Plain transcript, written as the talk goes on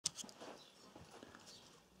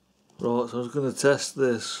Right, so I was going to test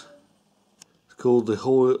this. It's called the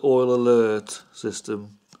oil alert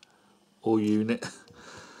system or unit.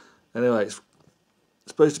 Anyway, it's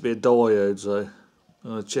supposed to be a diode, so I'm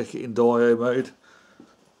going to check it in diode mode.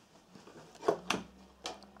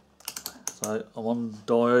 So I'm on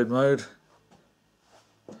diode mode.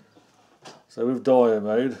 So with diode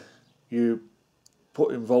mode, you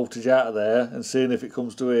putting voltage out of there and seeing if it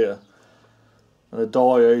comes to here. And the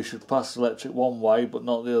diode should pass electric one way but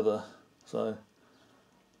not the other.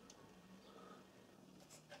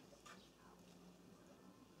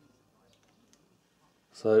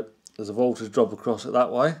 So there's a voltage drop across it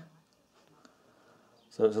that way.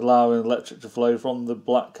 So it's allowing electric to flow from the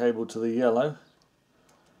black cable to the yellow.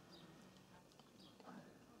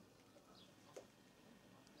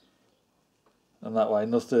 And that way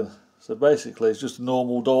nothing. So basically it's just a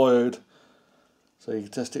normal diode. So you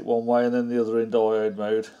can test it one way and then the other in diode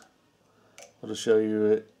mode. I'll just show you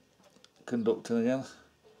it conducting again.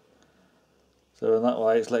 So in that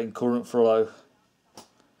way it's letting current flow.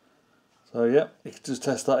 So yeah, you can just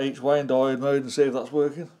test that each way in diode mode and see if that's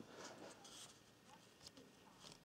working.